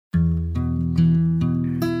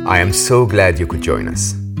I am so glad you could join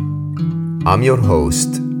us. I'm your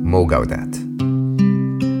host, Mo Gaudat.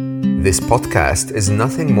 This podcast is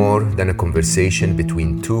nothing more than a conversation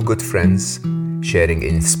between two good friends sharing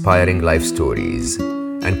inspiring life stories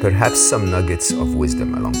and perhaps some nuggets of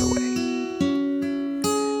wisdom along the way.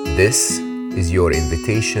 This is your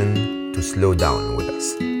invitation to slow down with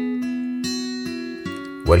us.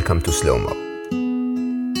 Welcome to Slow Mo.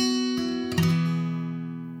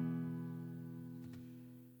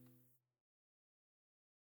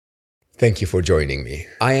 Thank you for joining me.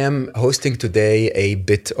 I am hosting today a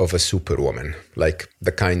bit of a superwoman, like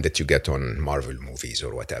the kind that you get on Marvel movies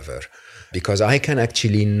or whatever, because I can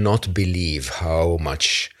actually not believe how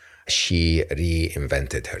much she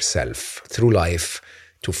reinvented herself through life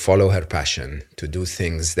to follow her passion, to do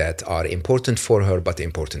things that are important for her but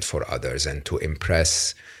important for others, and to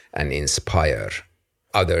impress and inspire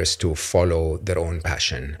others to follow their own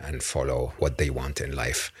passion and follow what they want in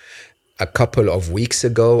life. A couple of weeks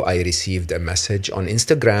ago, I received a message on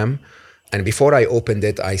Instagram, and before I opened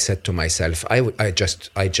it, I said to myself, I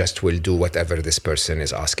just will do whatever this person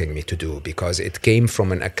is asking me to do, because it came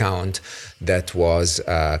from an account that was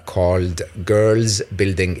called Girls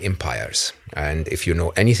Building Empires. And if you know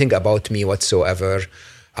anything about me whatsoever,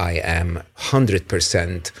 I am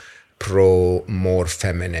 100% pro more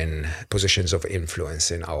feminine positions of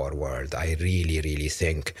influence in our world. I really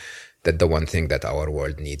think that the one thing that our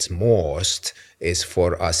world needs most is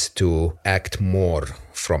for us to act more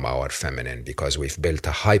from our feminine, because we've built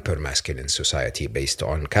a hyper-masculine society based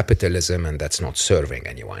on capitalism, and that's not serving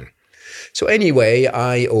anyone. So anyway,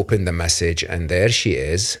 I opened the message, and there she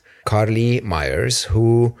is, Carly Myers,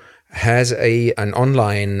 who has an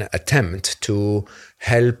online attempt to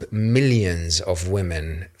help millions of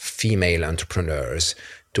women, female entrepreneurs,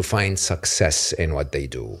 to find success in what they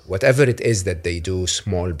do. Whatever it is that they do,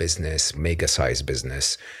 small business, mega-size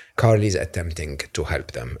business, Carly's attempting to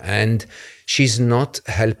help them. And she's not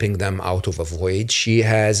helping them out of a void. She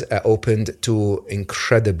has opened two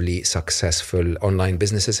incredibly successful online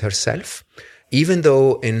businesses herself. Even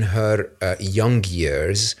though in her young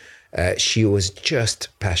years, she was just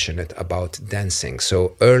passionate about dancing.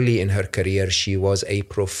 So early in her career, she was a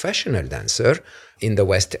professional dancer in the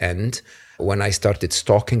West End. When I started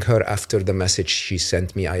stalking her after the message she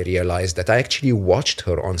sent me, I realized that I actually watched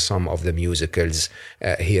her on some of the musicals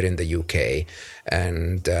here in the UK,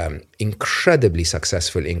 and incredibly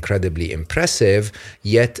successful, incredibly impressive,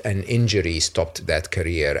 yet an injury stopped that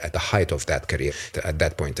career at the height of that career at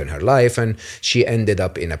that point in her life, and she ended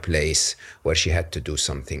up in a place where she had to do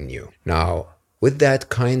something new. Now, with that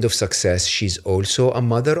kind of success, she's also a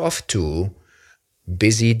mother of two,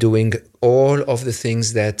 busy doing all of the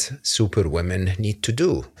things that superwomen need to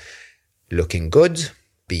do. Looking good,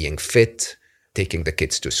 being fit, taking the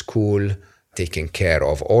kids to school, taking care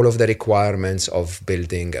of all of the requirements of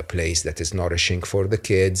building a place that is nourishing for the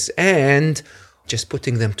kids, and just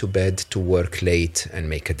putting them to bed to work late and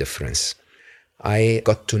make a difference. I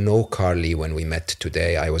got to know Carly when we met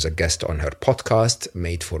today. I was a guest on her podcast,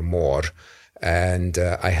 Made for More. And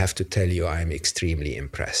I have to tell you, I'm extremely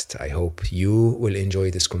impressed. I hope you will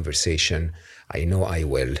enjoy this conversation. I know I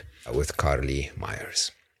will, with Carly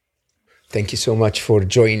Myers. Thank you so much for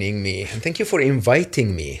joining me. And thank you for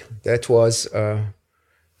inviting me. That was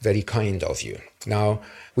very kind of you. Now,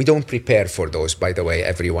 we don't prepare for those, by the way.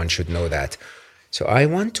 Everyone should know that. So I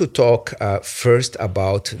want to talk first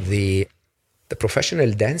about the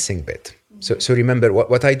professional dancing bit. So remember,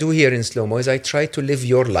 what I do here in Slow Mo is I try to live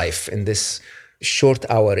your life in this short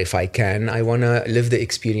hour if I can. I want to live the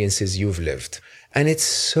experiences you've lived. And it's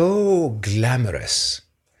so glamorous.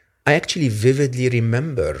 I actually vividly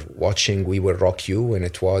remember watching We Will Rock You when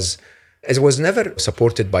it was never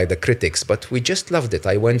supported by the critics, but we just loved it.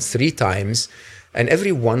 I went 3 times, and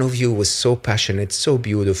every one of you was so passionate, so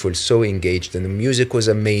beautiful, so engaged, and the music was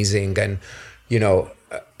amazing. And,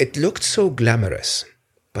 it looked so glamorous.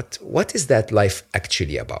 But what is that life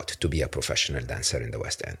actually about, to be a professional dancer in the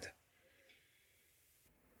West End?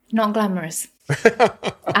 Not glamorous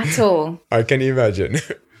at all. I can imagine.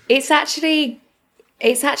 It's actually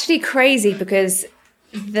crazy, because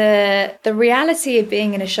the reality of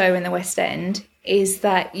being in a show in the West End is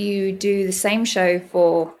that you do the same show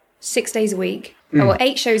for 6 days a week, or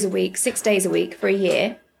 8 shows a week, 6 days a week for a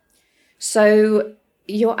year. So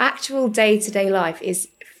your actual day-to-day life is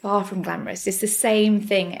far from glamorous. It's the same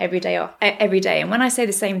thing every day. And when I say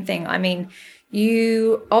the same thing, I mean,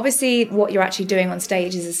 you obviously what you're actually doing on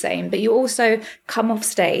stage is the same, but you also come off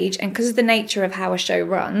stage, and because of the nature of how a show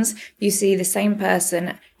runs, you see the same person,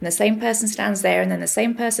 and the same person stands there, and then the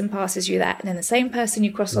same person passes you that, and then the same person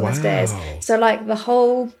you cross on the stairs. So like the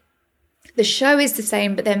whole The show is the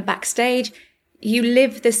same, but then backstage, you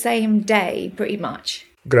live the same day pretty much.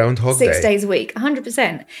 Groundhog 6 Day. days a week,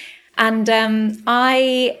 100%. And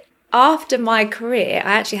after my career,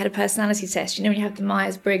 I actually had a personality test. You know, when you have the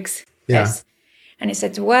Myers-Briggs test. And it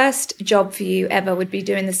said the worst job for you ever would be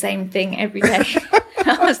doing the same thing every day.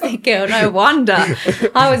 I was thinking, oh, no wonder.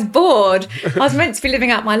 I was bored. I was meant to be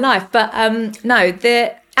living out my life. But no,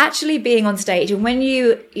 actually being on stage, and when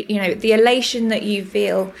you know, the elation that you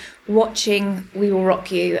feel watching We Will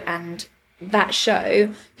Rock You and that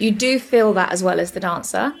show, you do feel that as well as the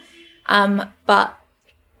dancer. But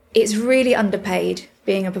it's really underpaid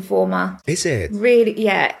being a performer. Is it? Really,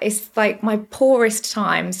 yeah. It's like my poorest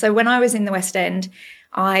time. So when I was in the West End,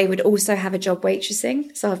 I would also have a job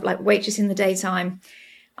waitressing. So I'd like waitress in the daytime.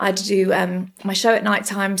 I'd do my show at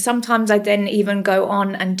nighttime. Sometimes I'd then even go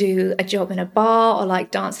on and do a job in a bar or like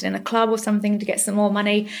dancing in a club or something to get some more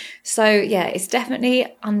money. So yeah, it's definitely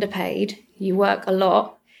underpaid. You work a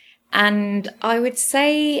lot. And I would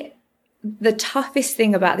say the toughest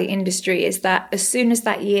thing about the industry is that as soon as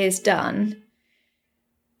that year's done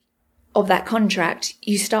of that contract,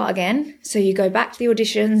 you start again. So you go back to the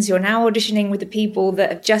auditions. You're now auditioning with the people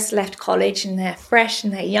that have just left college and they're fresh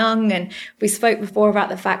and they're young. And we spoke before about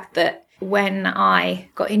the fact that when I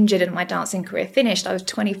got injured and my dancing career finished, I was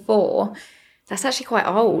 24. That's actually quite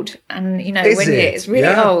old. And, you know, it's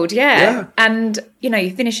really old. Yeah. And, you know,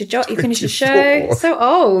 you finish a job, you finish a show. So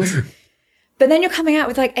old. But then you're coming out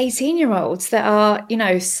with like 18-year-olds that are, you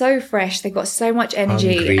know, so fresh. They've got so much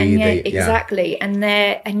energy. Hungry, and yet, exactly.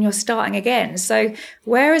 And you're starting again. So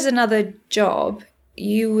whereas another job,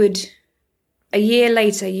 you would, a year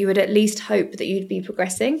later, you would at least hope that you'd be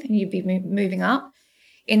progressing and you'd be moving up.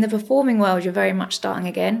 In the performing world, you're very much starting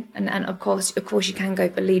again. And of course, you can go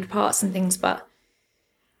for lead parts and things. But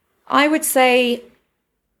I would say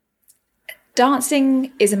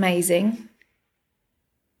dancing is amazing.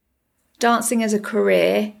 Dancing as a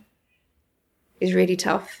career is really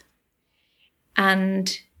tough.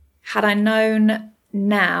 And had I known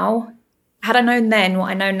then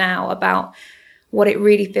what I know now about what it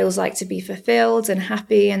really feels like to be fulfilled and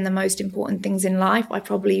happy and the most important things in life, I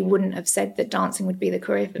probably wouldn't have said that dancing would be the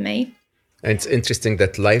career for me. And it's interesting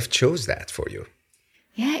that life chose that for you.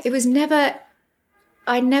 Yeah,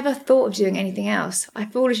 I never thought of doing anything else. I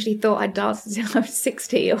foolishly thought I'd dance until I was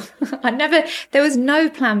 60. There was no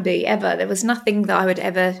plan B ever. There was nothing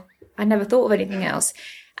that I never thought of anything else.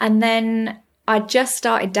 And then I just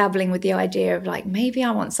started dabbling with the idea of like, maybe I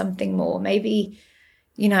want something more. Maybe,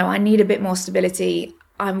 you know, I need a bit more stability.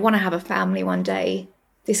 I want to have a family one day.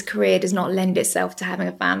 This career does not lend itself to having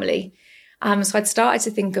a family. So I'd started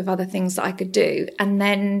to think of other things that I could do. And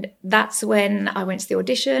then that's when I went to the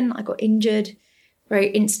audition. I got injured very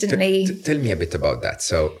instantly. Tell me a bit about that.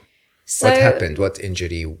 So what happened? What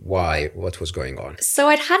injury? Why? What was going on? So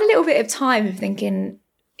I'd had a little bit of time of thinking,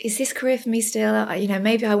 is this career for me still? You know,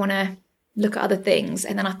 maybe I want to look at other things.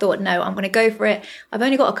 And then I thought, no, I'm going to go for it. I've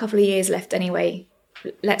only got a couple of years left anyway.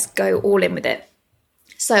 Let's go all in with it.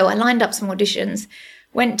 So I lined up some auditions,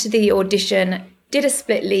 went to the audition, did a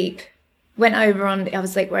split leap, went over I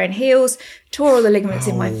was like wearing heels, tore all the ligaments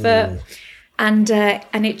in my foot. And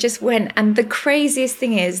it just went. And the craziest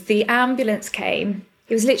thing is the ambulance came.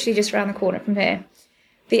 It was literally just around the corner from here.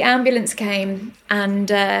 The ambulance came and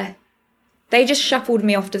they just shuffled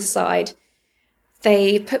me off to the side.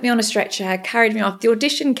 They put me on a stretcher, carried me off. The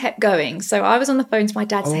audition kept going. So I was on the phone to my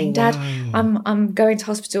dad saying, Dad, I'm going to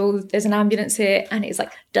hospital. There's an ambulance here. And it's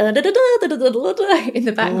like da da da da da da da da in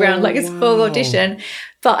the background, like it's full audition.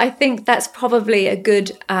 But I think that's probably a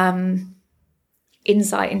good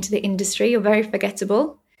insight into the industry. You're very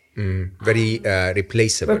forgettable. Very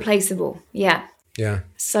replaceable. Replaceable, yeah. Yeah.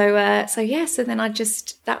 So then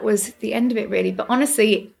that was the end of it really. But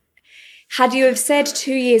honestly, had you have said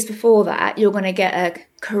 2 years before that you're going to get a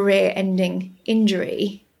career-ending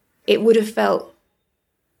injury, it would have felt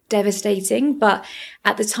devastating. But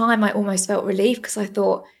at the time, I almost felt relief because I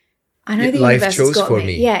thought, I know the universe has got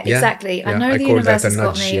me. Yeah, exactly. Yeah. I know the universe has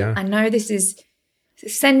got me. Yeah. I know this is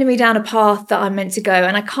sending me down a path that I'm meant to go.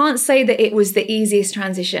 And I can't say that it was the easiest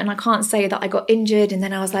transition. I can't say that I got injured and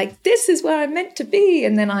then I was like, this is where I'm meant to be.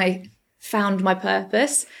 And then I found my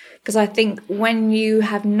purpose. Because I think when you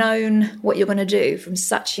have known what you're going to do from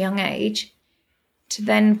such a young age, to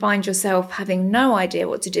then find yourself having no idea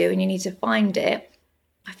what to do and you need to find it,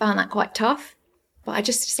 I found that quite tough. But I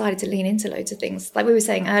just decided to lean into loads of things. Like we were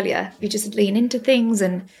saying earlier, you just lean into things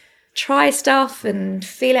and try stuff and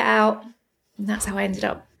feel it out. And that's how I ended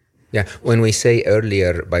up. Yeah, when we say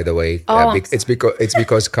earlier, by the way, it's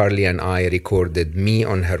because Carly and I recorded me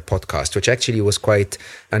on her podcast, which actually was quite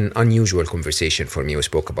an unusual conversation for me. We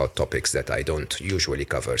spoke about topics that I don't usually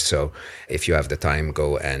cover. So if you have the time,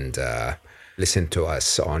 go and listen to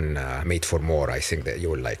us on Made for More. I think that you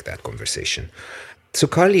will like that conversation. So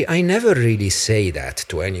Carly, I never really say that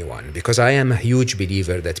to anyone because I am a huge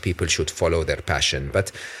believer that people should follow their passion.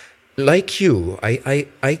 But like you,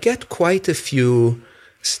 I get quite a few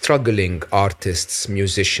struggling artists,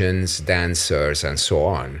 musicians, dancers, and so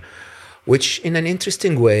on, which in an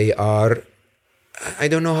interesting way are, I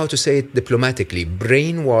don't know how to say it diplomatically,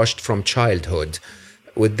 brainwashed from childhood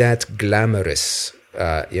with that glamorous,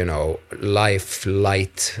 life,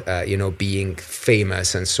 light, being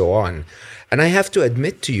famous and so on. And I have to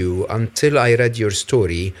admit to you, until I read your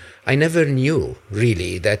story, I never knew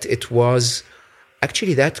really that it was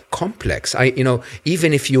actually that complex.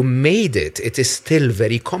 Even if you made it, it is still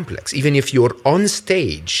very complex. Even if you're on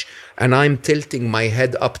stage and I'm tilting my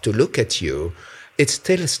head up to look at you, it's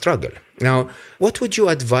still a struggle. Now, what would you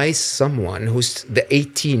advise someone who's the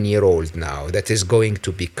 18-year-old now that is going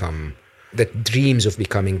to become, that dreams of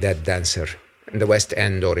becoming that dancer in the West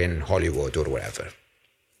End or in Hollywood or wherever?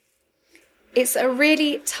 It's a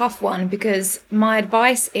really tough one because my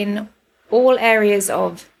advice in all areas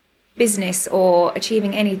of business or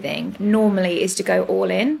achieving anything normally is to go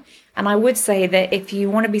all in. And I would say that if you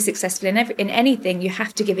want to be successful in anything, you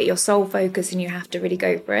have to give it your sole focus and you have to really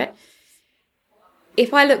go for it.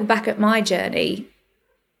 If I look back at my journey,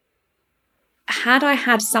 had I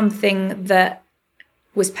had something that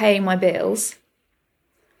was paying my bills,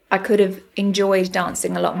 I could have enjoyed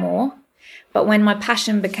dancing a lot more. But when my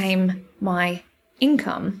passion became my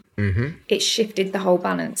income, it shifted the whole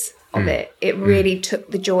balance of it. It really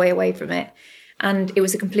took the joy away from it. And it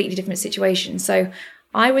was a completely different situation. So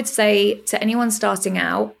I would say to anyone starting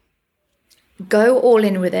out, go all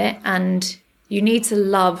in with it. And you need to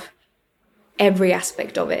love every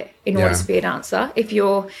aspect of it in order to be a dancer.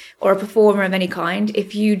 Or a performer of any kind,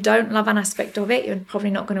 if you don't love an aspect of it, you're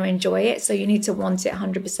probably not going to enjoy it. So you need to want it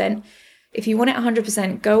 100%. If you want it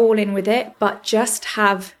 100%, go all in with it, but just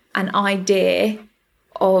have an idea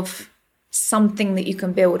of something that you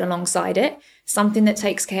can build alongside it, something that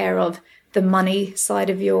takes care of the money side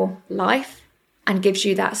of your life and gives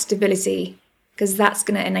you that stability, because that's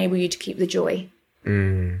going to enable you to keep the joy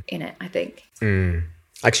in it, I think.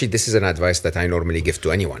 Actually, this is an advice that I normally give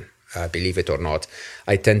to anyone, believe it or not.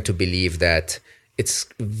 I tend to believe that it's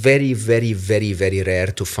very, very, very, very rare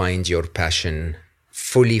to find your passion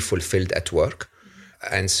fully fulfilled at work.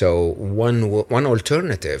 And so one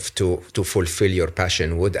alternative to fulfill your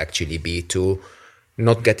passion would actually be to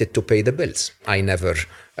not get it to pay the bills. I never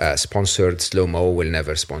sponsored Slow Mo, will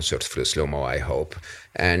never sponsor Slow Mo, I hope.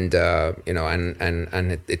 And,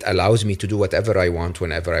 it allows me to do whatever I want,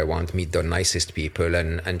 whenever I want, meet the nicest people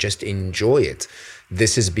and just enjoy it.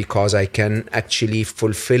 This is because I can actually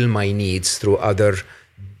fulfill my needs through other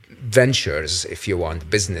ventures, if you want,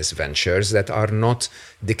 business ventures that are not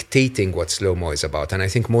dictating what Slow Mo is about. And I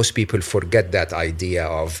think most people forget that idea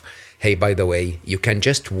of, hey, by the way, you can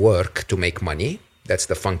just work to make money. That's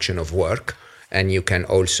the function of work. And you can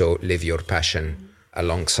also live your passion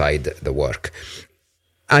alongside the work.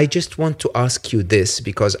 I just want to ask you this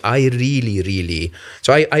because I really...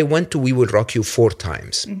 So I went to We Will Rock You 4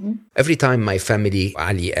 times. Every time my family,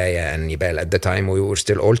 Ali, Aya, and Nibel, at the time we were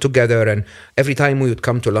still all together. And every time we would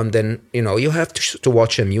come to London, you have to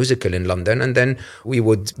watch a musical in London. And then we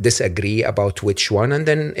would disagree about which one and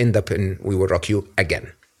then end up in We Will Rock You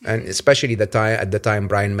again. And especially at the time,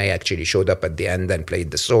 Brian May actually showed up at the end and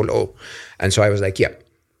played the solo. And so I was like, yeah,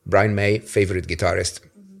 Brian May, favorite guitarist,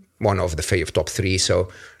 one of the top 3, so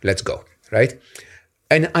let's go, right?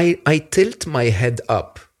 And I tilt my head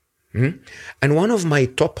up. And one of my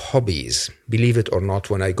top hobbies, believe it or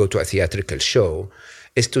not, when I go to a theatrical show,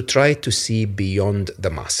 is to try to see beyond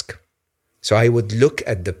the mask. So I would look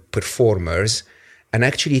at the performers and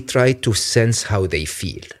actually try to sense how they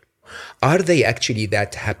feel. Are they actually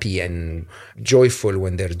that happy and joyful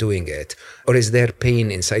when they're doing it? Or is there pain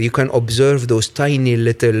inside? You can observe those tiny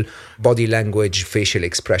little body language, facial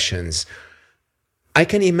expressions. I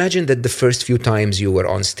can imagine that the first few times you were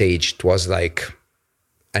on stage, it was like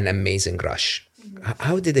an amazing rush.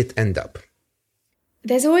 How did it end up?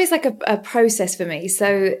 There's always like a process for me.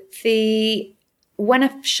 So when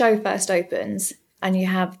a show first opens, and you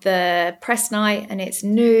have the press night and it's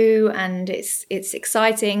new and it's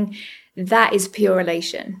exciting, that is pure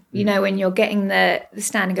elation. When you're getting the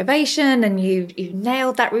standing ovation and you've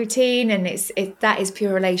nailed that routine, and that is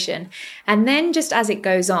pure elation. And then just as it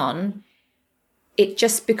goes on, it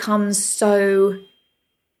just becomes so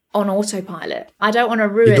on autopilot. I don't want to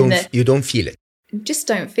ruin You don't feel it. Just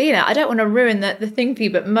don't feel it. I don't want to ruin the thing for you,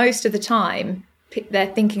 but most of the time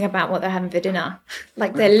they're thinking about what they're having for dinner.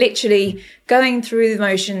 Like they're literally going through the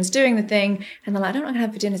motions, doing the thing, and they're like, I don't know what I'm going to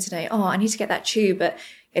have for dinner today. Oh, I need to get that tube at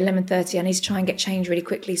 11:30. I need to try and get changed really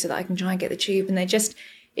quickly so that I can try and get the tube. And they just,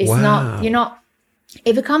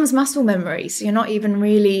 it becomes muscle memory. So you're not even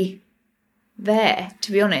really there,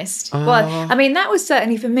 to be honest. Well, I mean, that was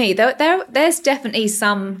certainly for me. There's definitely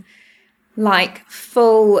some like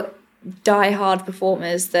full die-hard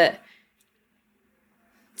performers that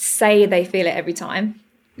say they feel it every time.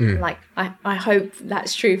 Like I hope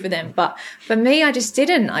that's true for them, but for me I just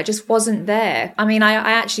didn't. I just wasn't there. I mean, I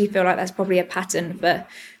actually feel like that's probably a pattern for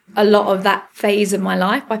a lot of that phase of my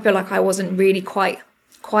life. I feel like I wasn't really quite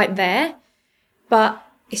there, but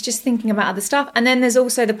it's just thinking about other stuff. And then there's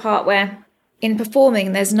also the part where in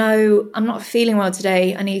performing I'm not feeling well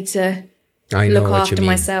today, I need to look after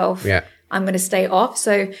myself. I'm going to stay off.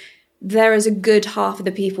 So there is a good half of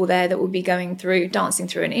the people there that will be dancing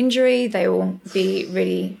through an injury. They will be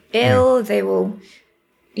really ill. They will,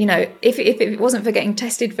 if it wasn't for getting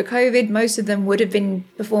tested for COVID, most of them would have been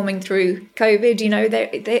performing through COVID.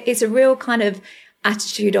 It's a real kind of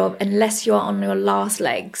attitude of, unless you're on your last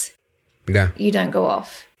legs, you don't go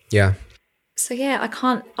off. Yeah. So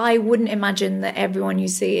I wouldn't imagine that everyone you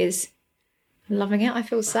see is loving it. I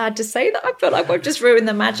feel sad to say that. I feel like I've just ruined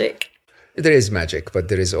the magic. There is magic, but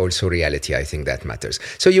there is also reality. I think that matters.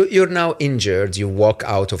 So you're now injured. You walk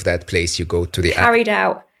out of that place. You go to the carried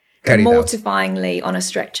out mortifyingly on a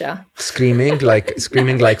stretcher, screaming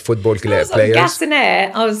like football players. I was gas in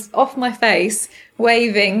air. I was off my face,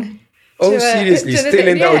 waving. Seriously, still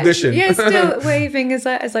in the audition? Yeah, still waving as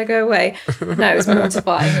I go away. No, it was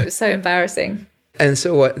mortifying. It was so embarrassing. And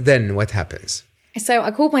so then what happens? So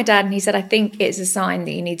I called my dad and he said, I think it's a sign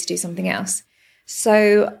that you need to do something else.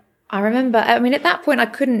 So I remember, at that point I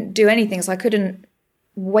couldn't do anything. So I couldn't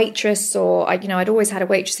waitress I'd always had a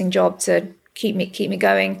waitressing job to keep me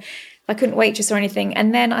going. I couldn't waitress or anything.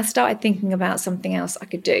 And then I started thinking about something else I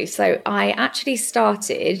could do. So I actually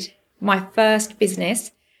started my first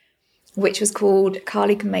business, which was called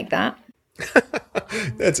Carly Can Make That.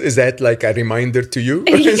 Is that like a reminder to you?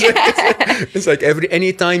 It's like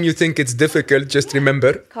any time you think it's difficult, just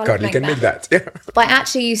remember Carly can make that. Yeah. But I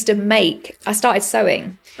actually I started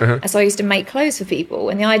sewing. And so I used to make clothes for people.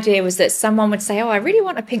 And the idea was that someone would say, oh, I really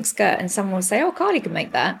want a pink skirt. And someone would say, oh, Carly can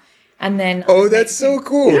make that. And then that's so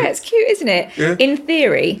cool. Yeah, it's cute, isn't it? Yeah. In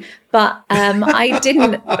theory. But I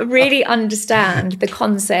didn't really understand the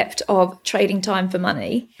concept of trading time for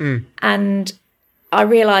money. And I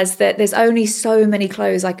realized that there's only so many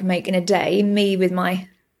clothes I can make in a day, me with my,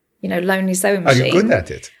 lonely sewing machine. Are you good at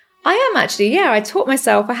it? I am actually, yeah. I taught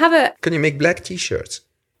myself. Can you make black T-shirts?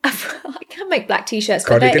 I can make black T-shirts.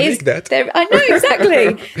 Carly can make that. I know,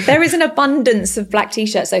 exactly. There is an abundance of black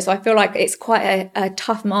T-shirts though, so I feel like it's quite a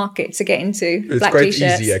tough market to get into. It's black quite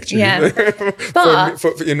T-shirts. easy actually. Yeah.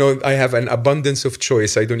 But I have an abundance of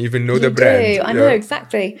choice. I don't even know the brand. I know,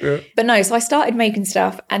 exactly. Yeah. But no, so I started making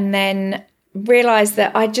stuff and then realized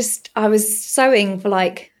that I was sewing for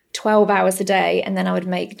like 12 hours a day and then I would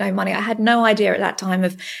make no money. I had no idea at that time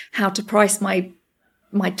of how to price my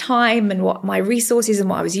time and what my resources and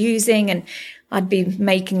what I was using, and I'd be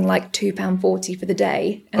making like £2.40 for the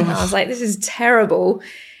day, and I was like, this is terrible.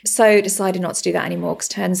 So decided not to do that anymore, because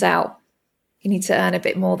turns out you need to earn a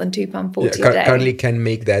bit more than £2.40 a day. Carly can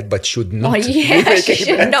make that, but should not. She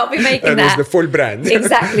should not be making that. That was the full brand.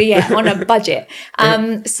 Exactly, yeah, on a budget.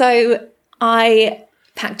 So I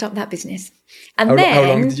packed up that business, and how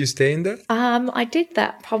long did you stay in there? I did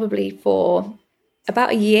that probably for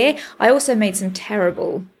about a year. I also made some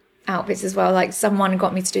terrible outfits as well. Like someone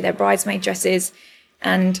got me to do their bridesmaid dresses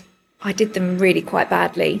and I did them really quite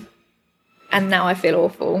badly. And now I feel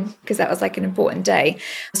awful because that was like an important day.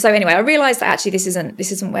 So anyway, I realized that actually this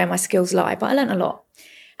isn't where my skills lie, but I learned a lot.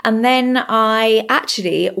 And then I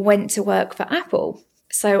actually went to work for Apple.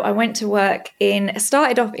 So I went to work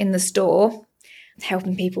started off in the store,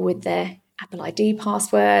 helping people with their Apple ID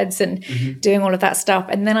passwords and doing all of that stuff.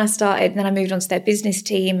 And then I moved on to their business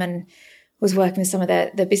team and was working with some of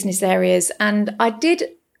the business areas. And I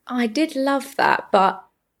did love that, but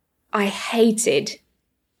I hated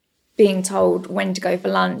being told when to go for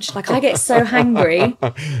lunch. Like I get so hangry.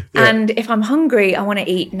 Yeah. And if I'm hungry, I want to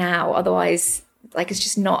eat now. Otherwise, like it's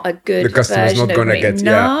just not a good the customer's version not going to get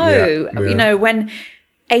No. When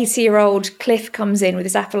 80-year-old Cliff comes in with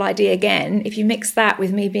his Apple ID again, if you mix that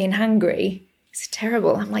with me being hungry, it's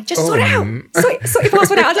terrible. I'm like, just sort it out. Sort your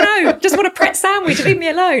password out. I don't know. Just want a Pret sandwich. Leave me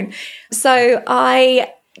alone. So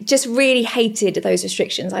I just really hated those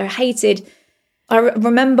restrictions. I hated I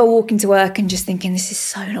remember walking to work and just thinking, this is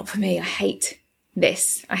so not for me. I hate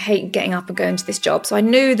this. I hate getting up and going to this job. So I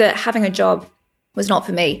knew that having a job was not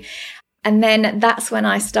for me. And then that's when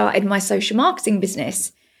I started my social marketing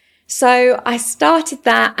business. So I started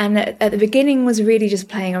that, and at the beginning was really just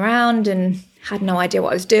playing around and had no idea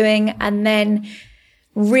what I was doing, and then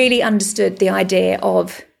really understood the idea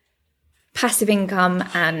of passive income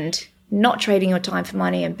and not trading your time for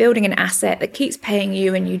money and building an asset that keeps paying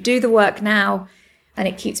you, and you do the work now and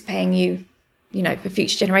it keeps paying you, you know, for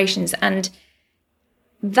future generations. And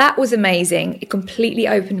that was amazing. It completely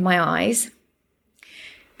opened my eyes,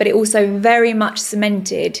 but it also very much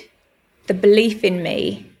cemented the belief in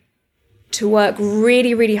me to work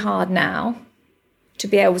really, really hard now to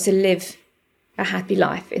be able to live a happy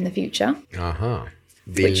life in the future.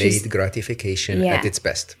 Delayed gratification at its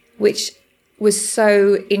best. Which was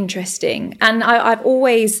so interesting. And I've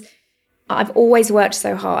always worked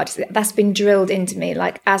so hard. That's been drilled into me.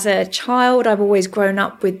 Like as a child, I've always grown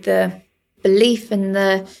up with the belief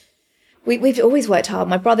and we've always worked hard.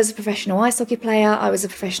 My brother's a professional ice hockey player. I was a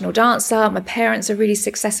professional dancer. My parents are really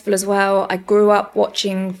successful as well. I grew up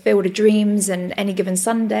watching Field of Dreams and Any Given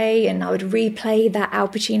Sunday, and I would replay that Al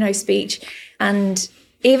Pacino speech. And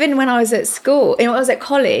even when I was at school, when I was at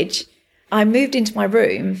college, I moved into my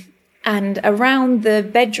room, and around the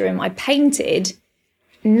bedroom I painted.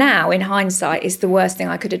 Now, in hindsight, is the worst thing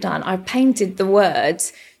I could have done. I painted the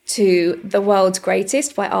words to The World's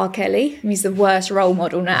Greatest by R. Kelly. He's the worst role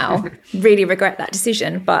model now. Really regret that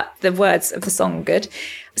decision, but the words of the song are good.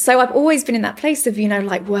 So I've always been in that place of, you know,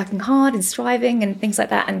 like working hard and striving and things like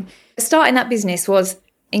that. And starting that business was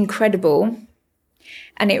incredible.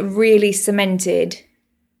 And it really cemented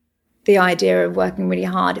the idea of working really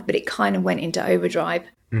hard, but it kind of went into overdrive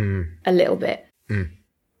a little bit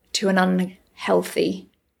to an unhealthy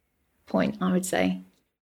point, I would say.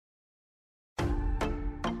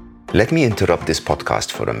 Let me interrupt this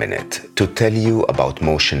podcast for a minute to tell you about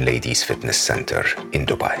Motion Ladies Fitness Center in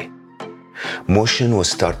Dubai. Motion was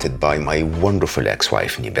started by my wonderful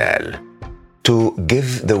ex-wife, Nibel, to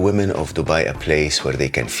give the women of Dubai a place where they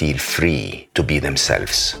can feel free to be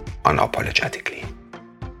themselves unapologetically.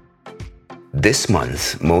 This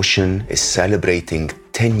month, Motion is celebrating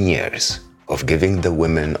 10 years of giving the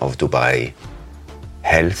women of Dubai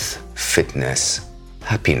health, fitness,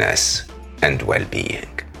 happiness, and well-being.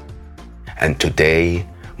 And today,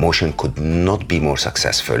 Motion could not be more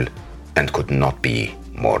successful and could not be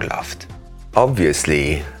more loved.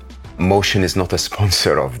 Obviously, Motion is not a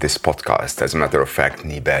sponsor of this podcast. As a matter of fact,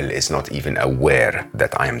 Nibel is not even aware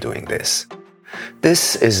that I am doing this.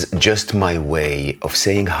 This is just my way of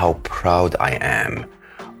saying how proud I am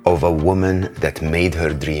of a woman that made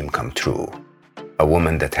her dream come true. A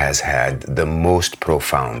woman that has had the most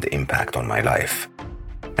profound impact on my life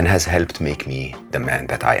and has helped make me the man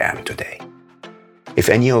that I am today. If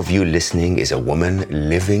any of you listening is a woman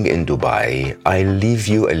living in Dubai, I'll leave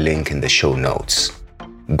you a link in the show notes.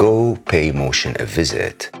 Go pay Motion a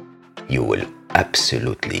visit. You will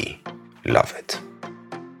absolutely love it.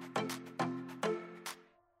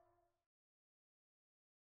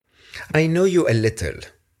 I know you a little.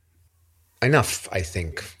 Enough, I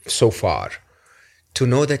think, so far, to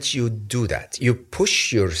know that you do that. You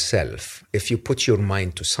push yourself. If you put your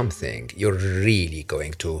mind to something, you're really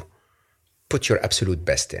going to put your absolute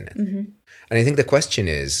best in it. And I think the question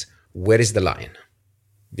is, where is the line?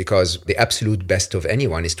 Because the absolute best of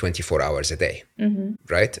anyone is 24 hours a day,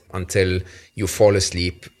 right? Until you fall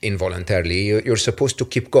asleep involuntarily, you're supposed to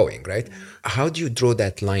keep going, right? How do you draw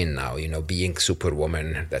that line now, you know, being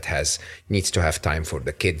superwoman that needs to have time for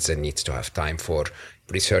the kids and needs to have time for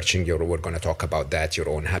researching we're going to talk about that, your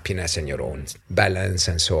own happiness and your own balance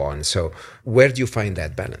and so on. So where do you find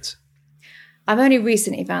that balance? I've only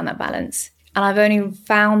recently found that balance. And I've only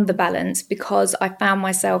found the balance because I found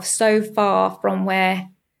myself so far from where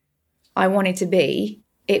I wanted to be.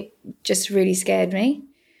 It just really scared me.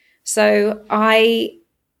 So I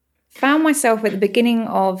found myself at the beginning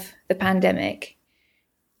of the pandemic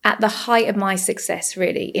at the height of my success,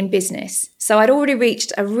 really, in business. So I'd already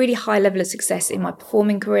reached a really high level of success in my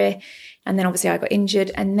performing career. And then obviously I got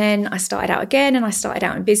injured. And then I started out again and I started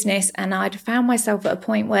out in business. And I'd found myself at a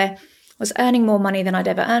point where I was earning more money than I'd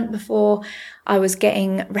ever earned before. I was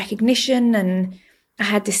getting recognition and I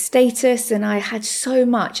had this status and I had so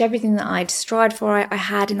much, everything that I'd strived for, I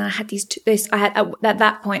had, and I had at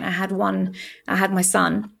that point, I had my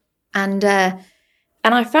son. And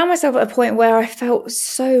I found myself at a point where I felt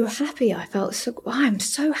so happy. I'm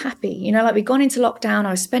so happy. You know, like we'd gone into lockdown.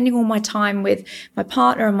 I was spending all my time with my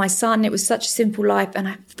partner and my son. It was such a simple life. And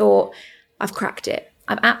I thought, I've cracked it.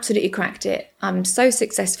 I've absolutely cracked it. I'm so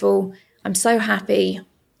successful. I'm so happy.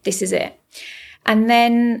 This is it. And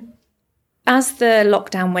then as the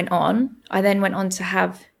lockdown went on, I then went on to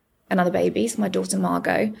have another baby, so my daughter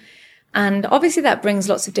Margot. And obviously that brings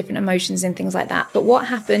lots of different emotions and things like that. But what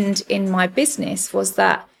happened in my business was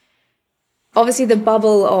that obviously the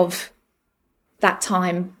bubble of that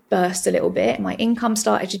time burst a little bit. My income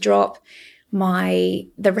started to drop.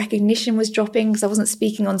 The recognition was dropping because I wasn't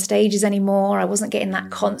speaking on stages anymore. I wasn't getting that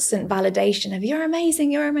constant validation of you're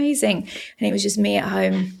amazing. And it was just me at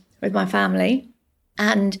home with my family.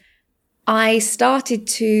 And I started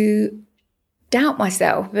to doubt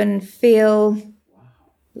myself and feel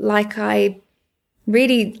like I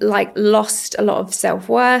really lost a lot of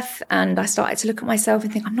self-worth. And I started to look at myself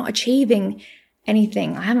and think, I'm not achieving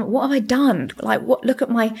anything. What have I done? Look at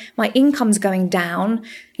my income's going down.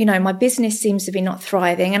 My business seems to be not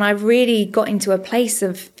thriving. And I really got into a place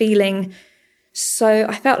of feeling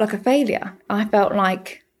I felt like a failure. I felt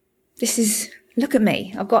like look at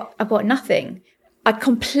me. I've got nothing. I'd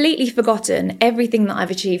completely forgotten everything that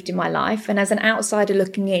I've achieved in my life. And as an outsider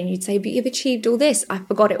looking in, you'd say, but you've achieved all this. I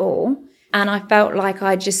forgot it all. And I felt like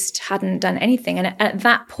I just hadn't done anything. And at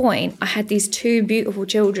that point, I had these 2 beautiful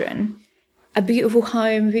children, a beautiful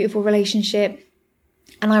home, a beautiful relationship.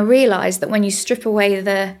 And I realized that when you strip away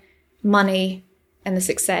the money and the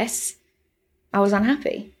success, I was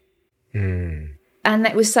unhappy. And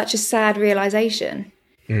that was such a sad realization.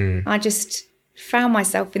 I just found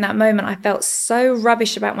myself in that moment. I felt so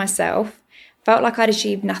rubbish about myself, felt like I'd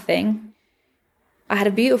achieved nothing. I had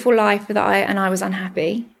a beautiful life and I was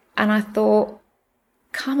unhappy. And I thought,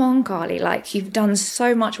 come on, Carly, you've done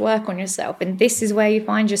so much work on yourself and this is where you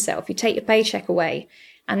find yourself. You take your paycheck away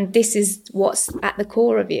and this is what's at the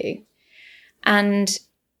core of you. And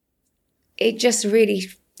it just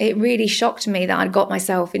really shocked me that I'd got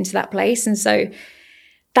myself into that place. And so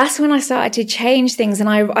that's when I started to change things. And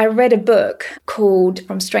I read a book called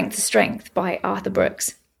From Strength to Strength by Arthur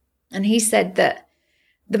Brooks. And he said that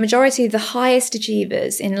the majority of the highest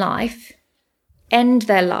achievers in life end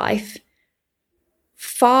their life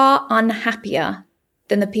far unhappier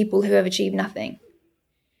than the people who have achieved nothing.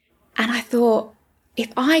 And I thought,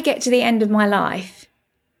 if I get to the end of my life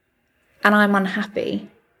and I'm unhappy,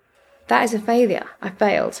 that is a failure. I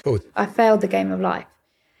failed. Oh. I failed the game of life.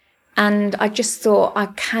 And I just thought, I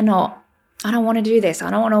don't want to do this. I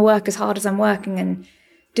don't want to work as hard as I'm working and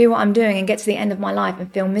do what I'm doing and get to the end of my life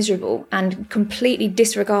and feel miserable and completely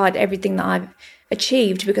disregard everything that I've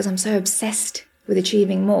achieved because I'm so obsessed with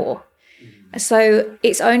achieving more. So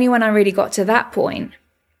it's only when I really got to that point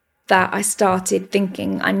that I started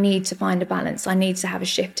thinking, I need to find a balance. I need to have a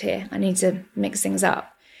shift here. I need to mix things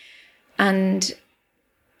up. And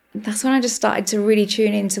that's when I just started to really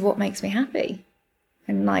tune into what makes me happy.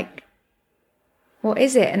 And what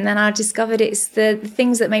is it? And then I discovered it's the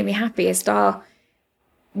things that make me happiest are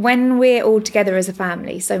when we're all together as a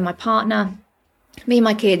family. So my partner, me,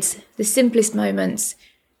 my kids, the simplest moments,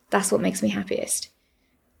 that's what makes me happiest.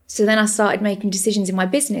 So then I started making decisions in my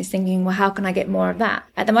business thinking, well, how can I get more of that?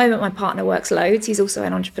 At the moment, my partner works loads. He's also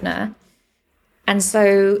an entrepreneur. And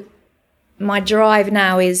so my drive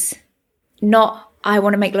now is not, I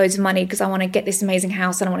want to make loads of money because I want to get this amazing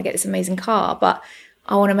house and I want to get this amazing car, but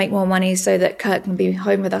I want to make more money so that Kirk can be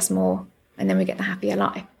home with us more and then we get the happier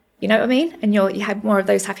life. You know what I mean? And you have more of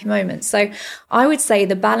those happy moments. So I would say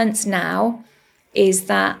the balance now is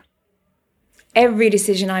that every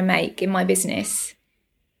decision I make in my business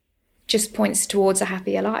just points towards a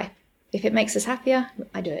happier life. If it makes us happier,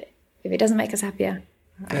 I do it. If it doesn't make us happier,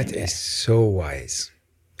 I don't do it. That is so wise.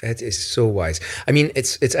 That is so wise. I mean,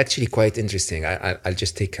 it's actually quite interesting. I'll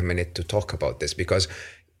just take a minute to talk about this because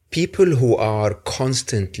people who are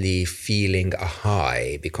constantly feeling a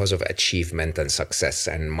high because of achievement and success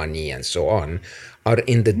and money and so on are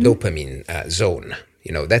in the dopamine zone.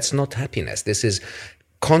 That's not happiness. This is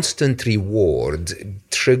constant reward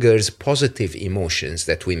triggers positive emotions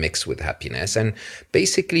that we mix with happiness. And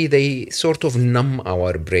basically they sort of numb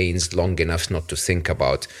our brains long enough not to think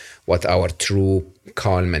about what our true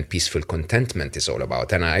calm and peaceful contentment is all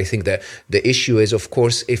about. And I think that the issue is, of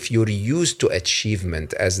course, if you're used to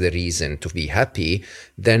achievement as the reason to be happy,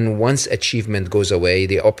 then once achievement goes away,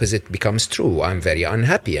 the opposite becomes true. I'm very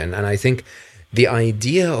unhappy. And I think the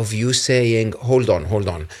idea of you saying, hold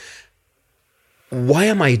on, why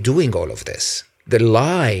am I doing all of this? The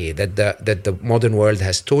lie that the modern world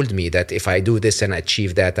has told me that if I do this and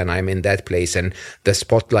achieve that and I'm in that place and the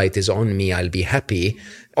spotlight is on me, I'll be happy.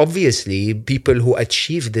 Obviously, people who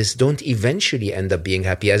achieve this don't eventually end up being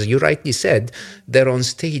happy. As you rightly said, they're on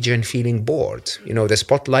stage and feeling bored. The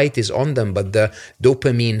spotlight is on them, but the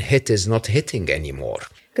dopamine hit is not hitting anymore.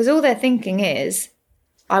 Because all they're thinking is,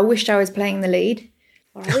 I wished I was playing the lead.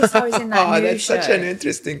 Or I wish I was in that new that's show. such an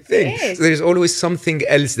interesting thing. It is. So there's always something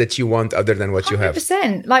else that you want other than what you have.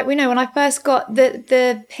 100%. Like, we know when I first got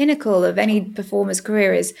the pinnacle of any performer's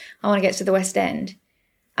career is I want to get to the West End.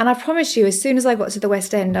 And I promise you, as soon as I got to the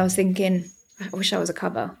West End, I was thinking, I wish I was a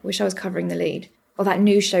cover. I wish I was covering the lead. Or that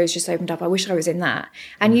new show's just opened up. I wish I was in that.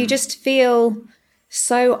 And you just feel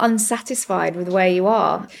so unsatisfied with where you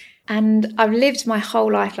are. And I've lived my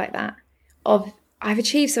whole life like that. I've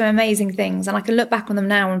achieved some amazing things and I can look back on them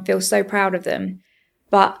now and feel so proud of them.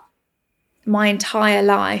 But my entire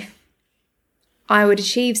life, I would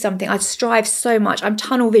achieve something. I'd strive so much. I'm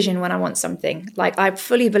tunnel vision when I want something. Like, I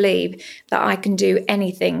fully believe that I can do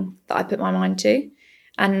anything that I put my mind to.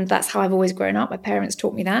 And that's how I've always grown up. My parents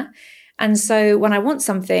taught me that. And so when I want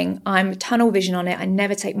something, I'm tunnel vision on it. I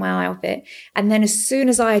never take my eye off it. And then as soon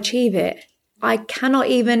as I achieve it, I cannot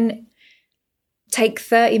even take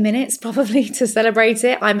 30 minutes probably to celebrate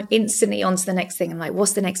it. I'm instantly on to the next thing. I'm like,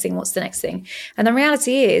 what's the next thing? What's the next thing? And the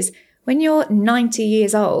reality is, when you're 90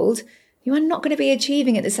 years old, you are not going to be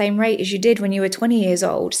achieving at the same rate as you did when you were 20 years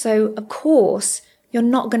old. So of course, you're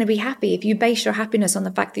not going to be happy. If you base your happiness on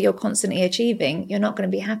the fact that you're constantly achieving, you're not going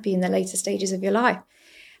to be happy in the later stages of your life.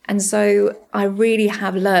 And so I really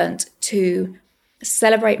have learned to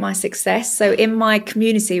celebrate my success. So in my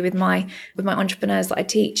community with my entrepreneurs that I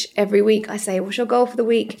teach, every week I say, what's your goal for the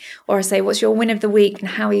week? Or I say, what's your win of the week? And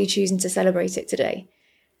how are you choosing to celebrate it today?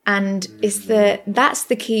 And that's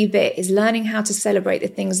the key bit, is learning how to celebrate the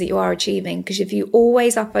things that you are achieving. Because if you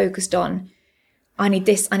always are focused on, I need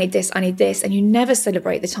this, I need this, I need this, and you never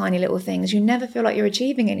celebrate the tiny little things, you never feel like you're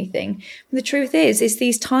achieving anything. And the truth is, it's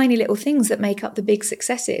these tiny little things that make up the big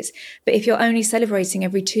successes. But if you're only celebrating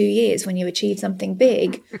every 2 years when you achieve something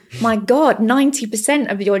big, my God,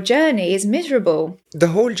 90% of your journey is miserable. The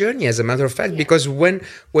whole journey, as a matter of fact, because when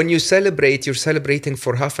you celebrate, you're celebrating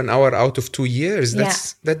for half an hour out of 2 years.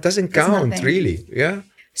 That doesn't count, really. Yeah.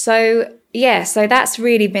 So that's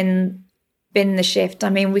really been the shift. I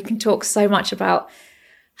mean, we can talk so much about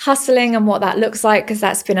hustling and what that looks like, because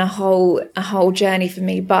that's been a whole journey for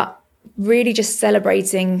me, but really just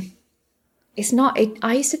celebrating.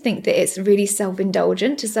 I used to think that it's really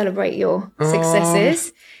self-indulgent to celebrate your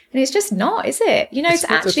successes, and it's just not, is it? You know,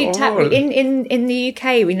 to actually tap in the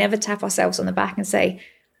UK, we never tap ourselves on the back and say,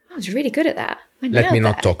 I was really good at that. Let me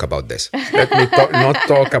not talk about this. Let me not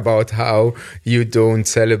talk about how you don't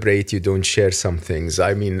celebrate, you don't share some things.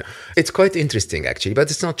 I mean, it's quite interesting, actually, but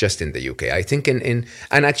it's not just in the UK. I think and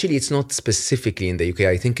actually it's not specifically in the UK.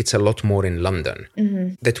 I think it's a lot more in London,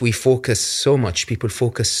 that people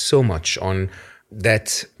focus so much on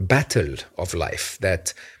that battle of life,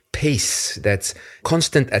 that pace, that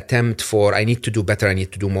constant attempt for, I need to do better, I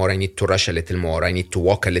need to do more, I need to rush a little more, I need to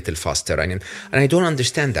walk a little faster. And I don't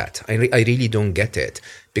understand that. I really don't get it,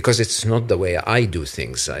 because it's not the way I do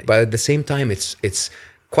things. But at the same time, it's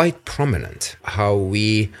quite prominent how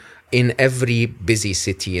we, in every busy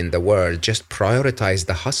city in the world, just prioritize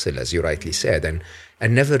the hustle, as you rightly said, and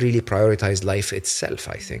never really prioritize life itself,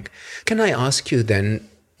 I think. Can I ask you then,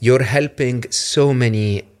 you're helping so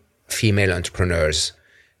many female entrepreneurs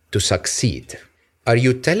to succeed. Are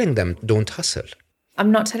you telling them don't hustle?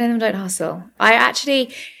 I'm not telling them don't hustle.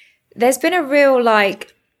 There's been a real,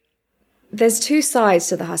 there's two sides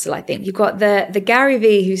to the hustle, I think. You've got the Gary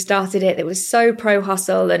Vee who started it, that was so pro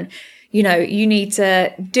hustle, and, you know, you need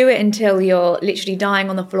to do it until you're literally dying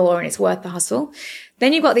on the floor and it's worth the hustle.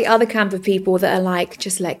 Then you've got the other camp of people that are like,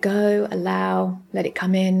 just let go, allow, let it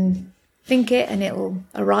come in, think it, and it will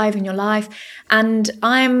arrive in your life. And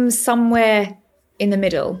I'm somewhere in the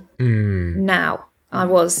middle now. I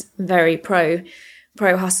was very pro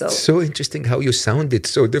hustle. So interesting how you sounded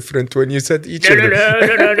so different when you said each other.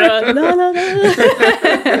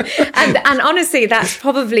 And honestly, that's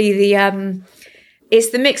probably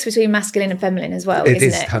it's the mix between masculine and feminine as well, isn't it?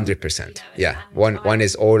 It is 100%. Yeah. One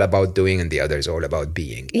is all about doing and the other is all about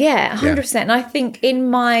being. Yeah, 100%. And I think in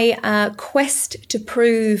my quest to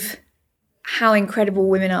prove how incredible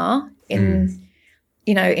women are in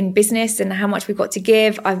business and how much we've got to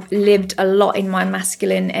give, I've lived a lot in my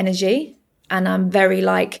masculine energy, and I'm very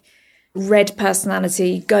red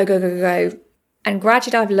personality, go, go, go, go. And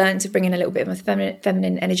gradually I've learned to bring in a little bit of my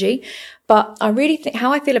feminine energy. But I really think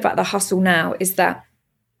how I feel about the hustle now is that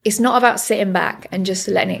it's not about sitting back and just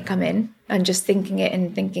letting it come in and just thinking it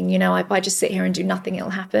and thinking, you know, if I just sit here and do nothing, it'll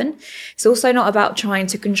happen. It's also not about trying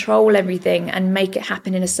to control everything and make it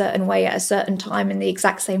happen in a certain way at a certain time in the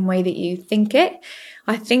exact same way that you think it.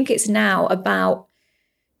 I think it's now about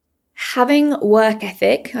having work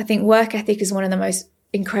ethic. I think work ethic is one of the most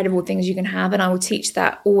incredible things you can have, and I will teach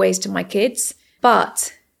that always to my kids.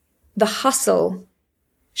 But the hustle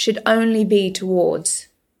should only be towards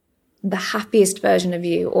the happiest version of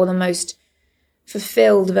you, or the most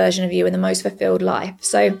fulfilled version of you, and the most fulfilled life.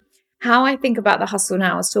 So how I think about the hustle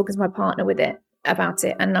now, I was talking to my partner about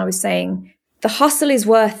it, and I was saying the hustle is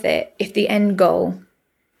worth it if the end goal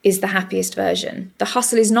is the happiest version. The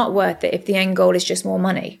hustle is not worth it if the end goal is just more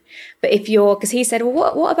money. But because he said,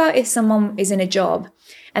 well, what about if someone is in a job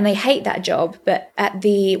and they hate that job, but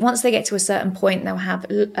once they get to a certain point, they'll have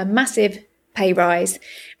a massive pay rise,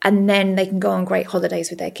 and then they can go on great holidays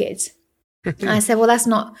with their kids. And I said, well,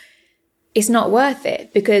 it's not worth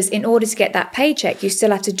it, because in order to get that paycheck, you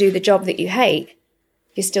still have to do the job that you hate.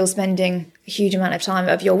 You're still spending a huge amount of time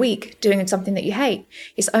of your week doing something that you hate.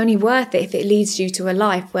 It's only worth it if it leads you to a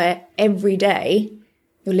life where every day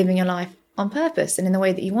you're living your life on purpose and in the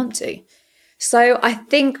way that you want to. So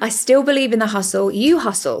I still believe in the hustle. You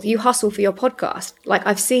hustle for your podcast. Like,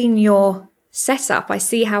 I've seen your setup. I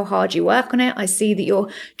see how hard you work on it. I see that you're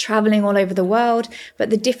traveling all over the world. But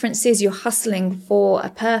the difference is you're hustling for a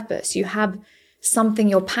purpose. You have something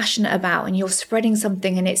you're passionate about, and you're spreading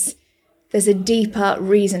something, and there's a deeper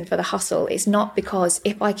reason for the hustle. It's not because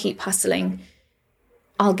if I keep hustling,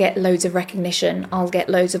 I'll get loads of recognition, I'll get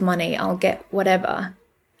loads of money, I'll get whatever.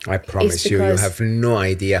 I promise you have no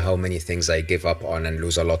idea how many things I give up on and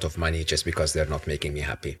lose a lot of money just because they're not making me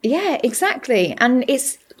happy. Yeah, exactly. And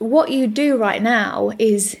it's what you do right now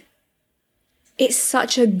it's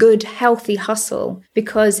such a good, healthy hustle,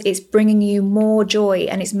 because it's bringing you more joy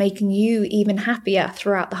and it's making you even happier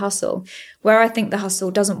throughout the hustle. Where I think the hustle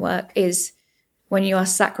doesn't work is when you are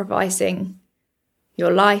sacrificing your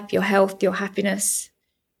life, your health, your happiness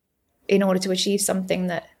in order to achieve something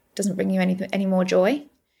that doesn't bring you any more joy.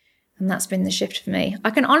 And that's been the shift for me. I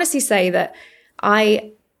can honestly say that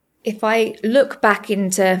if I look back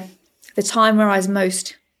into the time where I was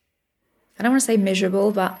most, I don't want to say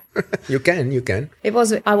miserable, but You can. I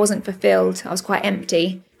wasn't fulfilled. I was quite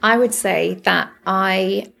empty. I would say that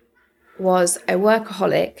I was a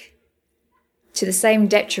workaholic to the same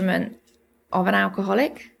detriment of an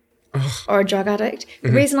alcoholic or a drug addict.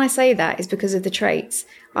 The reason I say that is because of the traits.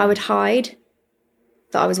 I would hide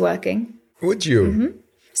that I was working. Would you? Mm-hmm.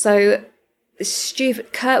 So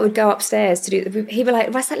Kurt would go upstairs he'd be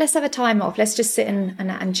like, let's have a time off. Let's just sit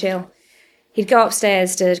and chill. He'd go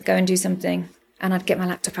upstairs to go and do something, and I'd get my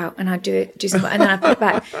laptop out and I'd do something, and then I'd put it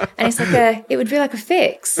back. And it's like it would be like a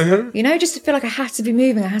fix, just to feel like I have to be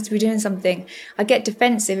moving, I have to be doing something. I'd get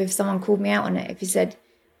defensive if someone called me out on it. If he said,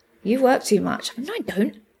 you work too much. I'm like, no, I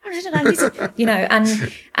don't. I need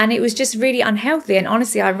to, and it was just really unhealthy. And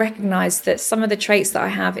honestly, I recognized that some of the traits that I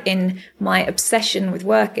have in my obsession with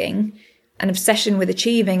working, an obsession with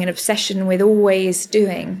achieving, an obsession with always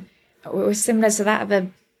doing, were similar to that of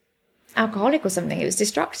a alcoholic or something. It was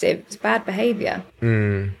destructive. It was bad behavior.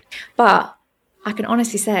 But I can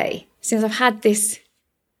honestly say, since I've had this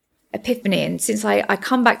epiphany, and since I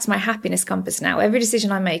come back to my happiness compass now, every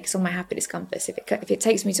decision I make is on my happiness compass. If it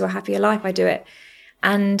takes me to a happier life, I do it.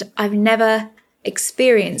 And I've never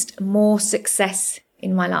experienced more success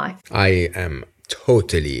in my life. I am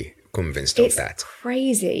totally convinced of that. It's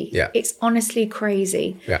crazy. Yeah. It's honestly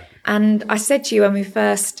crazy. Yeah. And I said to you when we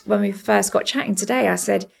first got chatting today, I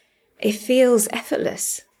said, it feels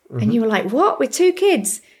effortless. And you were like, what? With 2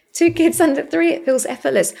 kids under 3, it feels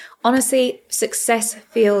effortless. Honestly, success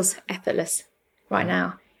feels effortless right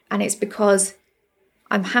now. And it's because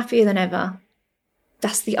I'm happier than ever.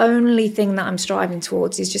 That's the only thing that I'm striving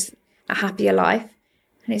towards, is just a happier life.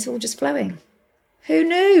 And it's all just flowing. Who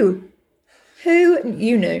knew?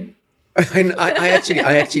 You knew. I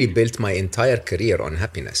actually built my entire career on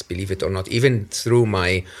happiness, believe it or not. Even through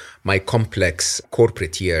my complex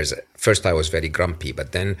corporate years, first I was very grumpy,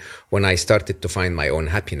 but then when I started to find my own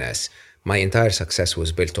happiness, my entire success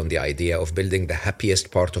was built on the idea of building the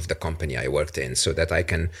happiest part of the company I worked in, so that I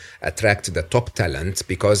can attract the top talent,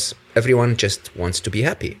 because everyone just wants to be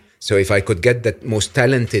happy. So if I could get the most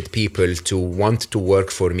talented people to want to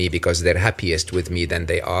work for me because they're happiest with me than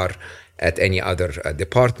they are at any other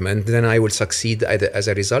department, then I will succeed as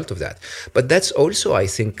a result of that. But that's also, I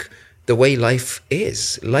think, the way life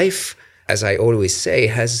is. Life, as I always say,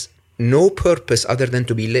 has no purpose other than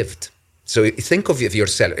to be lived. So think of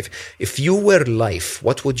yourself. If you were life,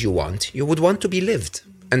 what would you want? You would want to be lived.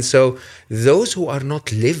 And so those who are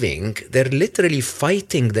not living, they're literally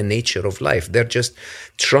fighting the nature of life. They're just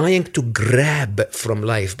trying to grab from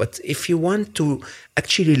life. But if you want to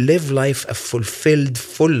actually live life, a fulfilled,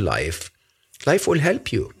 full life, life will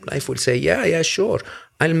help you. Life will say, yeah, sure.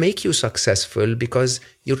 I'll make you successful because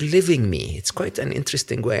you're living me. It's quite an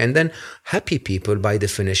interesting way. And then happy people, by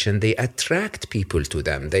definition, they attract people to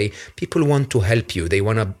them. People want to help you. They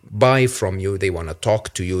want to buy from you. They want to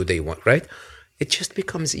talk to you. Right? It just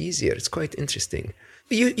becomes easier. It's quite interesting.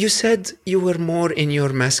 You said you were more in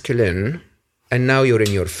your masculine and now you're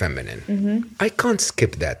in your feminine. Mm-hmm. I can't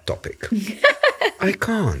skip that topic. I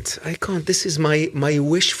can't. This is my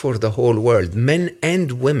wish for the whole world, men and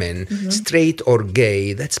women, straight or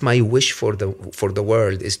gay. That's my wish for the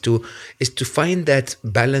world is to find that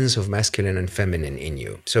balance of masculine and feminine in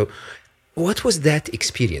you. So what was that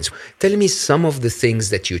experience? Tell me some of the things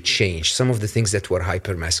that you changed, some of the things that were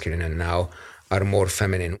hyper masculine and now are more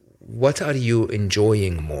feminine. What are you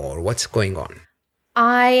enjoying more? What's going on?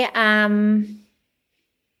 I am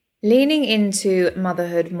leaning into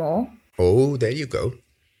motherhood more. Oh, there you go.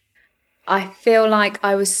 I feel like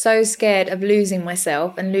I was so scared of losing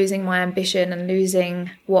myself and losing my ambition and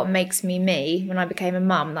losing what makes me me when I became a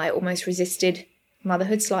mum that I almost resisted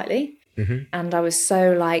motherhood slightly. Mm-hmm. And I was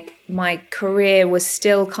so like, my career was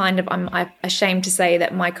still kind of, I'm ashamed to say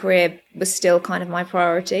that my career was still kind of my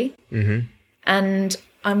priority. Mm-hmm. And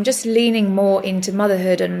I'm just leaning more into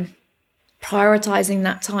motherhood and prioritizing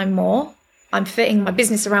that time more. I'm fitting my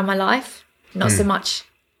business around my life, not so much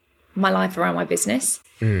my life around my business.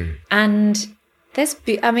 And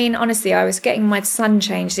honestly, I was getting my son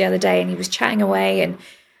changed the other day and he was chatting away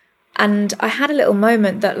and I had a little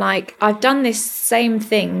moment that like, I've done this same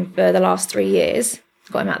thing for the last 3 years.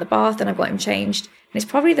 Got him out of the bath and I've got him changed. And it's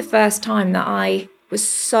probably the first time that I was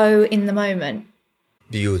so in the moment.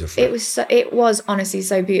 Beautiful. It was honestly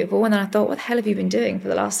so beautiful. And then I thought, what the hell have you been doing for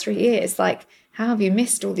the last 3 years? Like, how have you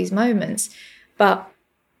missed all these moments? But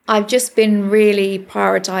I've just been really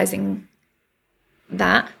prioritizing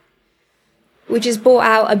that, which has brought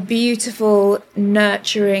out a beautiful,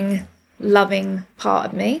 nurturing, loving part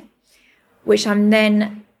of me, which I'm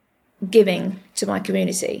then giving to my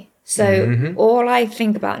community. So all I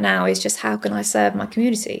think about now is just how can I serve my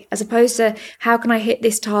community, as opposed to how can I hit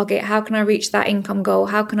this target? How can I reach that income goal?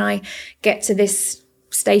 How can I get to this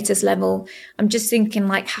status level? I'm just thinking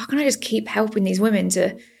like, how can I just keep helping these women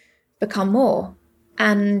to become more?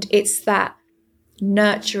 And it's that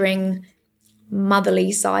nurturing,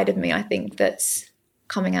 motherly side of me, I think, that's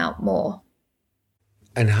coming out more.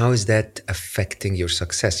 And how is that affecting your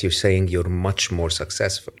success? You're saying you're much more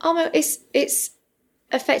successful. Oh, it's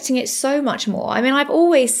affecting it so much more. I mean, I've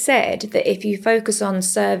always said that if you focus on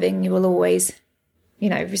serving, you will always,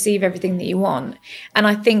 receive everything that you want. And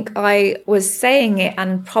I think I was saying it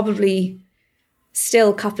and probably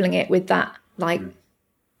still coupling it with that, like,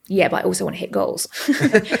 yeah, but I also want to hit goals.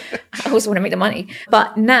 I also want to make the money.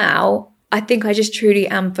 But now I think I just truly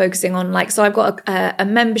am focusing on so I've got a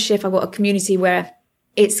membership, I've got a community where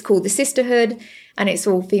it's called the Sisterhood and it's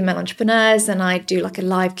all female entrepreneurs, and I do like a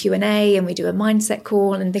live Q&A and we do a mindset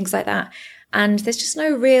call and things like that. And there's just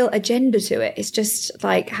no real agenda to it. It's just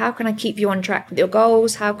like, how can I keep you on track with your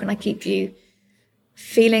goals? How can I keep you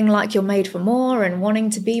feeling like you're made for more and wanting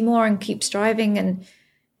to be more and keep striving?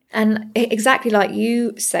 And exactly like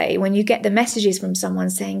you say, when you get the messages from someone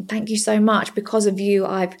saying, thank you so much, because of you,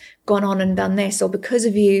 I've gone on and done this, or because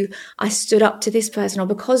of you, I stood up to this person, or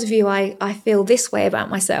because of you, I feel this way about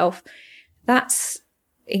myself. That's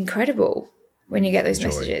incredible when you get those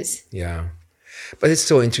messages. Yeah. But it's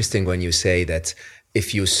so interesting when you say that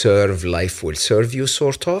if you serve, life will serve you,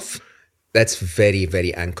 sort of. That's very,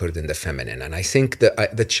 very anchored in the feminine. And I think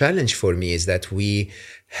the challenge for me is that we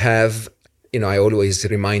have... I always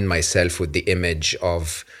remind myself with the image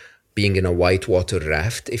of being in a whitewater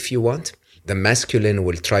raft, if you want. The masculine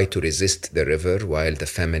will try to resist the river while the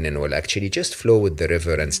feminine will actually just flow with the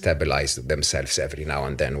river and stabilize themselves every now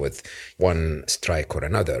and then with one strike or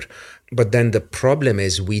another. But then the problem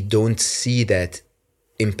is we don't see that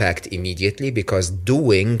impact immediately because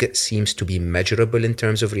doing seems to be measurable in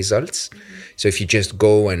terms of results. So if you just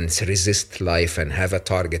go and resist life and have a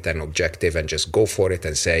target and objective and just go for it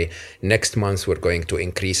and say, next month we're going to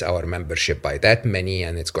increase our membership by that many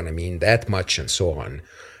and it's going to mean that much and so on,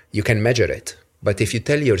 you can measure it. But if you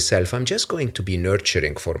tell yourself, I'm just going to be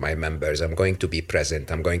nurturing for my members, I'm going to be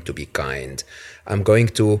present, I'm going to be kind, I'm going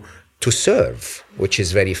to serve, which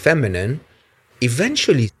is very feminine,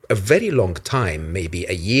 eventually, a very long time, maybe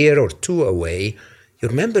a year or two away,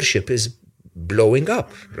 your membership is blowing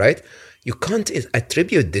up, right? You can't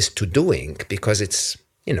attribute this to doing because it's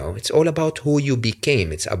all about who you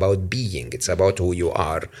became. It's about being. It's about who you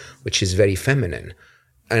are, which is very feminine.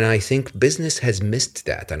 And I think business has missed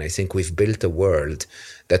that. And I think we've built a world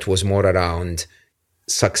that was more around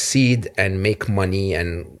succeed and make money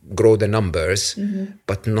and grow the numbers,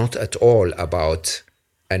 but not at all about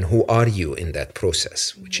And who are you in that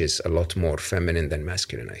process, which is a lot more feminine than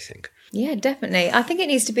masculine, I think. Yeah, definitely. I think it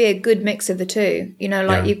needs to be a good mix of the two.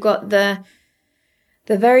 You've got the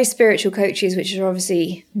very spiritual coaches, which are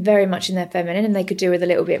obviously very much in their feminine, and they could do with a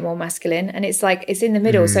little bit more masculine. And it's like, it's in the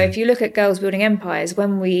middle. So if you look at Girls Building Empires,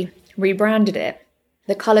 when we rebranded it,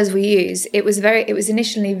 the colours we use, it was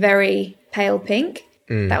initially very pale pink.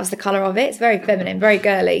 That was the colour of it. It's very feminine, very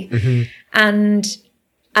girly. Mm-hmm.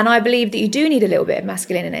 And I believe that you do need a little bit of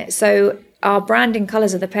masculine in it. So our branding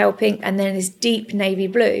colours are the pale pink and then this deep navy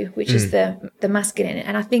blue, which is the masculine.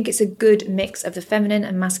 And I think it's a good mix of the feminine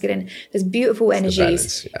and masculine. There's beautiful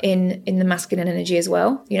energies in the masculine energy as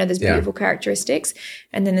well. There's beautiful characteristics.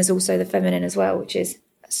 And then there's also the feminine as well, which is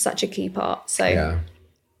such a key part. So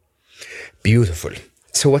beautiful.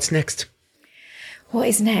 So what's next? What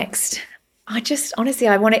is next? I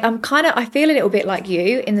feel a little bit like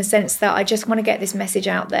you in the sense that I just want to get this message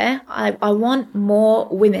out there. I want more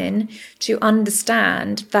women to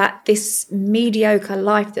understand that this mediocre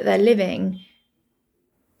life that they're living,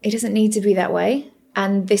 it doesn't need to be that way.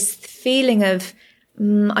 And this feeling of,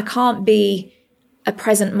 I can't be a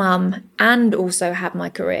present mum and also have my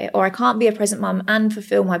career, or I can't be a present mum and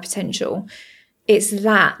fulfill my potential. It's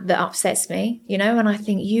that upsets me, and I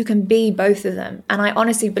think you can be both of them. And I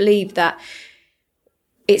honestly believe that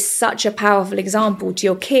it's such a powerful example to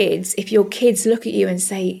your kids. If your kids look at you and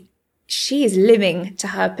say, she is living to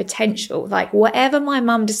her potential, like whatever my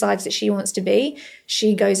mum decides that she wants to be,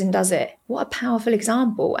 she goes and does it. What a powerful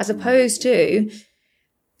example, as opposed to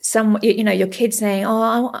your kids saying,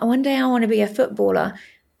 one day I want to be a footballer.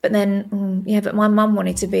 But then, but my mum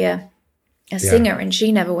wanted to be a singer and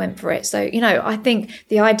she never went for it. So, I think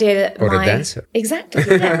the idea that a dancer. Exactly.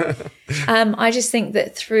 Yeah. I just think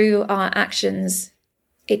that through our actions,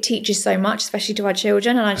 it teaches so much, especially to our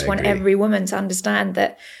children. And I just want every woman to understand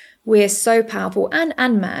that we're so powerful,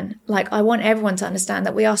 and man. Like, I want everyone to understand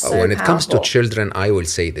that we are so powerful. When it comes to children, I will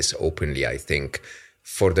say this openly, I think,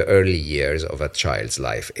 for the early years of a child's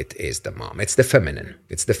life, it is the mom. It's the feminine.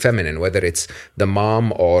 It's the feminine, whether it's the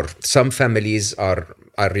mom or some families are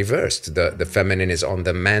reversed. The feminine is on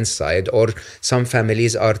the man's side, or some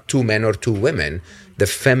families are 2 men or 2 women. The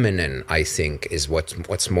feminine, I think, is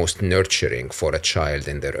what's most nurturing for a child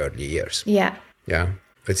in their early years. Yeah. Yeah.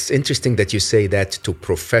 It's interesting that you say that to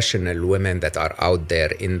professional women that are out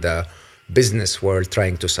there in the business world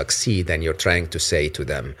trying to succeed, and you're trying to say to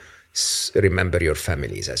them, remember your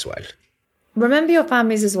families as well. Remember your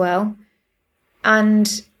families as well.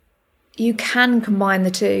 And you can combine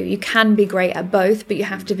the two. You can be great at both, but you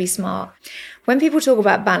have to be smart. When people talk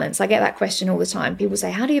about balance, I get that question all the time. People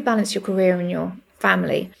say, how do you balance your career and your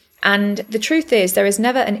family? And the truth is, there is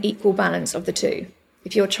never an equal balance of the two.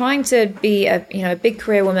 If you're trying to be a big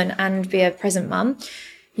career woman and be a present mum,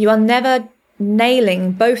 you are never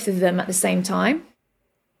nailing both of them at the same time.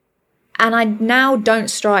 And I now don't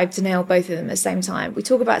strive to nail both of them at the same time. We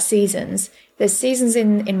talk about seasons. There's seasons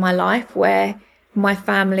in my life where my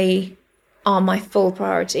family are my full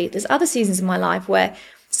priority. There's other seasons in my life where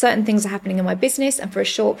certain things are happening in my business, and for a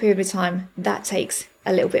short period of time, that takes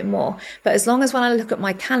a little bit more. But as long as when I look at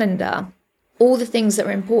my calendar, all the things that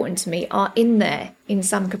are important to me are in there in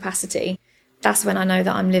some capacity, that's when I know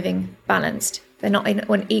that I'm living balanced. They're not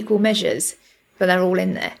on equal measures, but they're all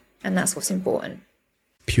in there. And that's what's important.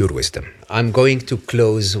 Pure wisdom. I'm going to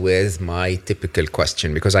close with my typical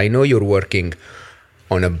question, because I know you're working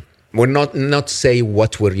on we're not say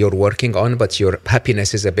what you're working on, but your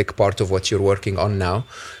happiness is a big part of what you're working on now.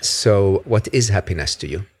 So what is happiness to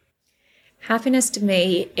you? Happiness to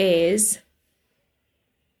me is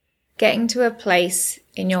getting to a place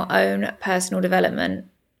in your own personal development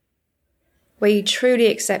where you truly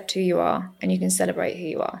accept who you are and you can celebrate who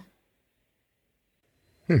you are.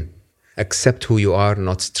 Accept who you are,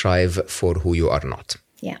 not strive for who you are not.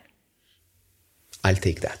 Yeah. I'll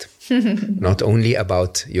take that. Not only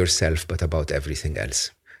about yourself, but about everything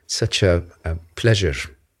else. Such a pleasure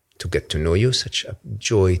to get to know you, such a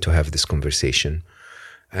joy to have this conversation,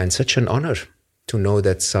 and such an honor to know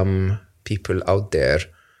that some people out there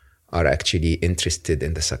are actually interested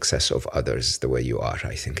in the success of others the way you are.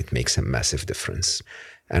 I think it makes a massive difference.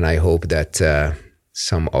 And I hope that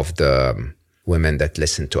some of the women that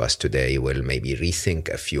listen to us today will maybe rethink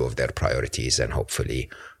a few of their priorities and hopefully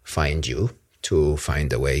find you to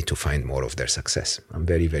find a way to find more of their success. I'm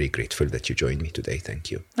very, very grateful that you joined me today.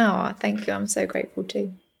 Thank you. Oh, thank you. I'm so grateful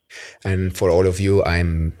too. And for all of you,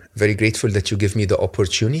 I'm very grateful that you give me the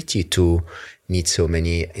opportunity to meet so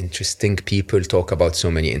many interesting people, talk about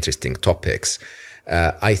so many interesting topics.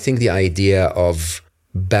 I think the idea of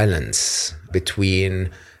balance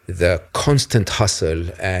between the constant hustle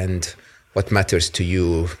and what matters to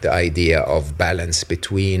you, the idea of balance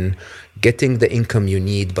between getting the income you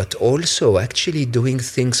need, but also actually doing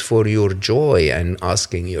things for your joy and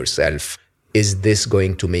asking yourself, is this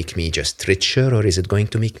going to make me just richer, or is it going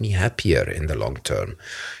to make me happier in the long term?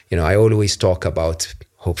 I always talk about,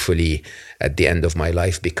 hopefully at the end of my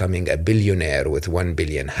life, becoming a billionaire with 1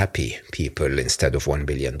 billion happy people instead of $1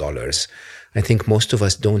 billion. I think most of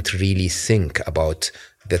us don't really think about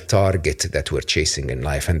the target that we're chasing in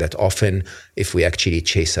life, and that often if we actually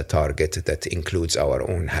chase a target that includes our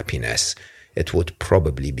own happiness, it would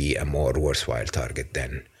probably be a more worthwhile target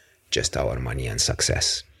than just our money and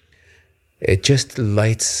success. It just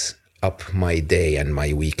lights up my day and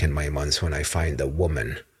my week and my months when I find a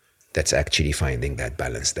woman that's actually finding that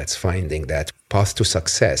balance, that's finding that path to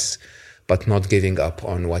success, but not giving up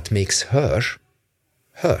on what makes her,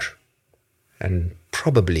 her. And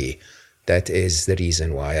probably that is the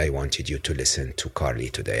reason why I wanted you to listen to Carly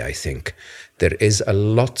today. I think there is a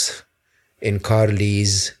lot in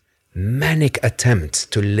Carly's manic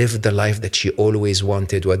attempt to live the life that she always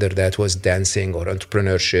wanted, whether that was dancing or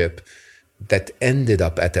entrepreneurship, that ended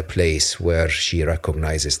up at a place where she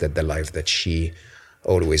recognizes that the life that she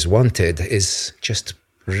always wanted is just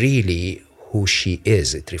really who she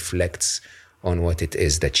is. It reflects on what it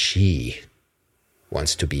is that she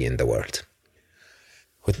wants to be in the world.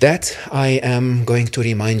 With that, I am going to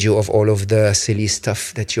remind you of all of the silly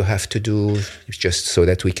stuff that you have to do just so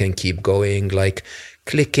that we can keep going, like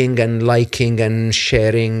clicking and liking and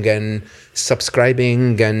sharing and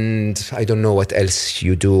subscribing, and I don't know what else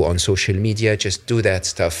you do on social media. Just do that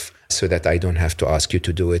stuff so that I don't have to ask you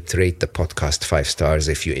to do it. Rate the podcast 5 stars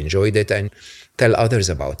if you enjoyed it, and tell others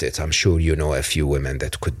about it. I'm sure you know a few women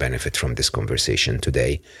that could benefit from this conversation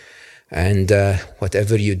today. And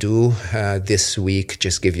whatever you do this week,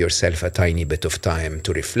 just give yourself a tiny bit of time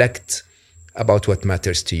to reflect about what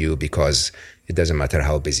matters to you, because it doesn't matter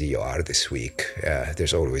how busy you are this week.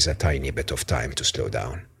 There's always a tiny bit of time to slow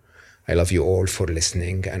down. I love you all for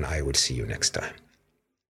listening, and I will see you next time.